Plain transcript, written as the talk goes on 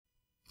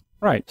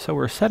Right, so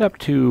we're set up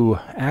to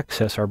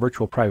access our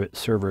virtual private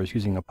servers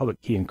using a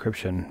public key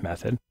encryption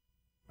method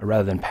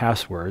rather than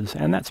passwords,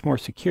 and that's more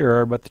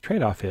secure, but the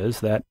trade-off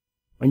is that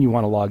when you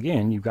want to log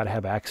in, you've got to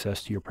have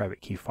access to your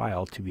private key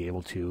file to be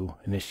able to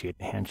initiate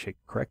the handshake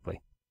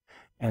correctly.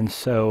 And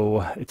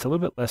so it's a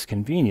little bit less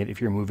convenient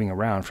if you're moving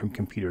around from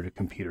computer to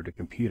computer to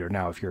computer.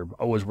 Now, if you're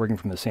always working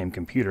from the same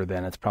computer,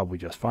 then it's probably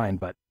just fine,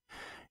 but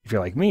if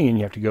you're like me and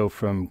you have to go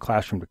from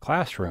classroom to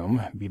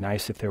classroom, it'd be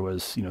nice if there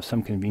was,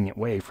 some convenient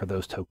way for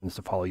those tokens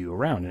to follow you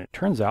around. And it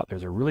turns out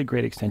there's a really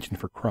great extension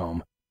for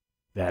Chrome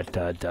that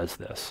does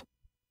this.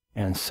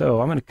 And so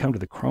I'm going to come to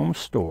the Chrome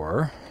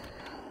store,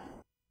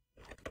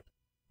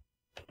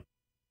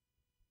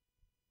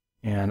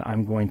 and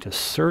I'm going to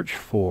search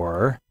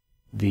for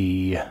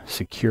the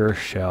Secure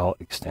Shell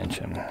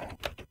extension.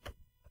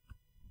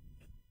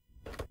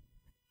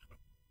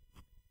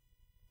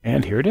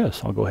 And here it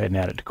is. I'll go ahead and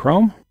add it to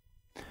Chrome.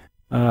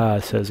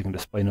 It says you can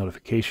display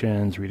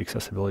notifications, read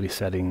accessibility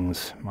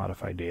settings,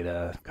 modify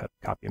data,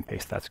 copy and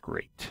paste. That's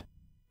great.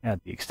 Add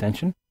the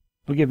extension.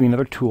 It'll give me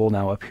another tool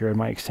now up here in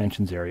my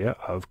extensions area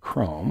of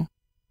Chrome.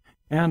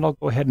 And I'll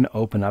go ahead and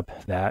open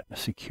up that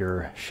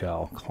Secure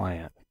Shell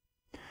client.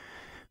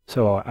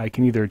 So I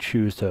can either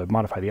choose to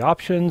modify the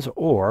options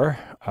or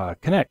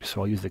connect. So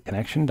I'll use the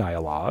connection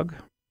dialog.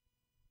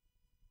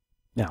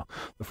 Now,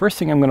 the first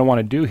thing I'm going to want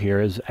to do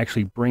here is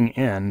actually bring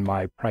in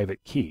my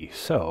private key.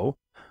 So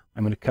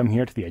I'm going to come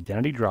here to the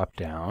identity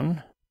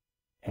dropdown,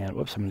 and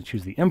whoops, I'm going to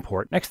choose the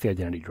import next to the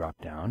identity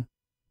dropdown,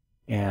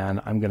 and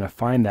I'm going to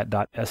find that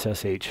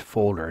 .ssh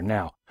folder.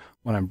 Now,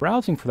 when I'm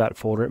browsing for that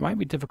folder, it might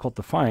be difficult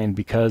to find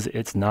because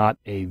it's not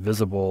a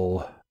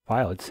visible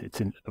file.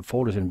 The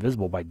folder is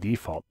invisible by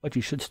default, but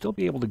you should still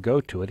be able to go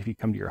to it if you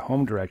come to your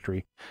home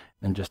directory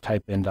and just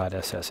type in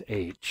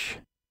 .ssh.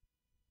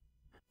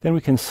 Then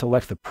we can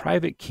select the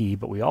private key,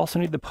 but we also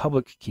need the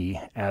public key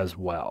as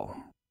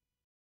well.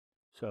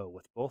 So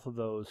with both of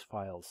those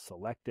files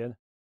selected,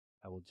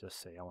 I will just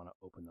say I want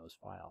to open those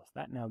files.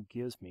 That now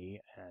gives me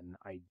an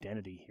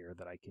identity here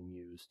that I can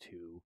use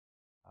to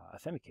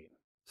authenticate.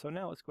 So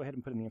now let's go ahead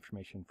and put in the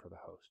information for the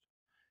host.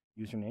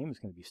 Username is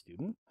going to be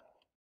student.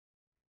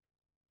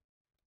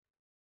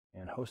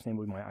 And hostname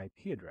will be my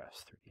IP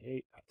address,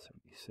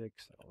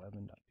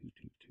 38.76.11.222.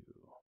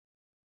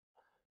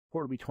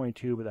 Port will be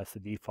 22, but that's the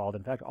default.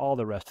 In fact, all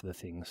the rest of the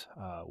things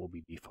will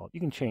be default. You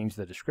can change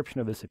the description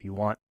of this if you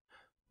want.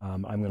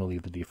 I'm going to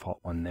leave the default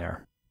one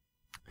there.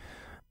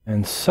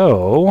 And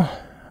so, in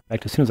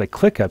fact, as soon as I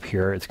click up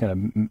here, it's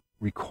going to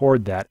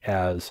record that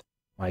as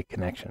my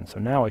connection. So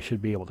now I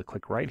should be able to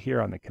click right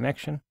here on the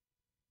connection,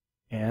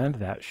 and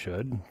that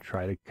should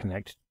try to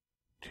connect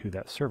to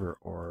that server,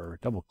 or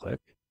double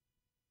click.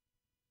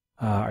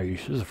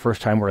 This is the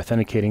first time we're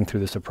authenticating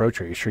through this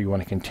approach. Are you sure you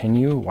want to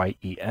continue?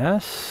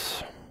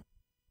 YES.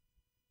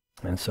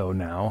 And so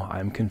now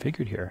I'm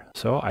configured here.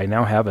 So I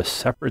now have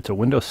it's a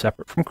window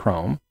separate from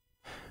Chrome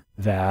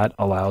that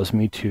allows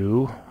me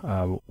to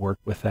work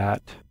with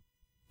that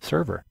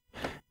server.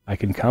 I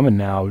can come and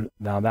now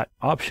that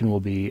option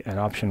will be an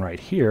option right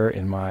here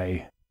in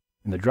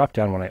the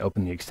drop-down when I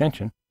open the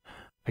extension.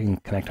 I can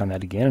connect on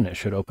that again, and it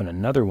should open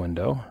another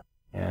window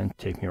and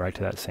take me right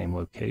to that same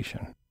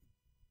location.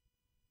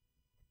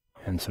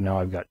 And so now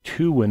I've got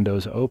two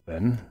windows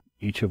open,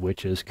 each of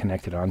which is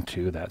connected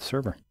onto that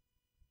server.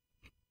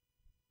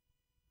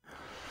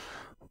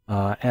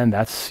 And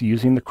that's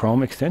using the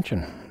Chrome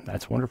extension.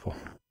 That's wonderful.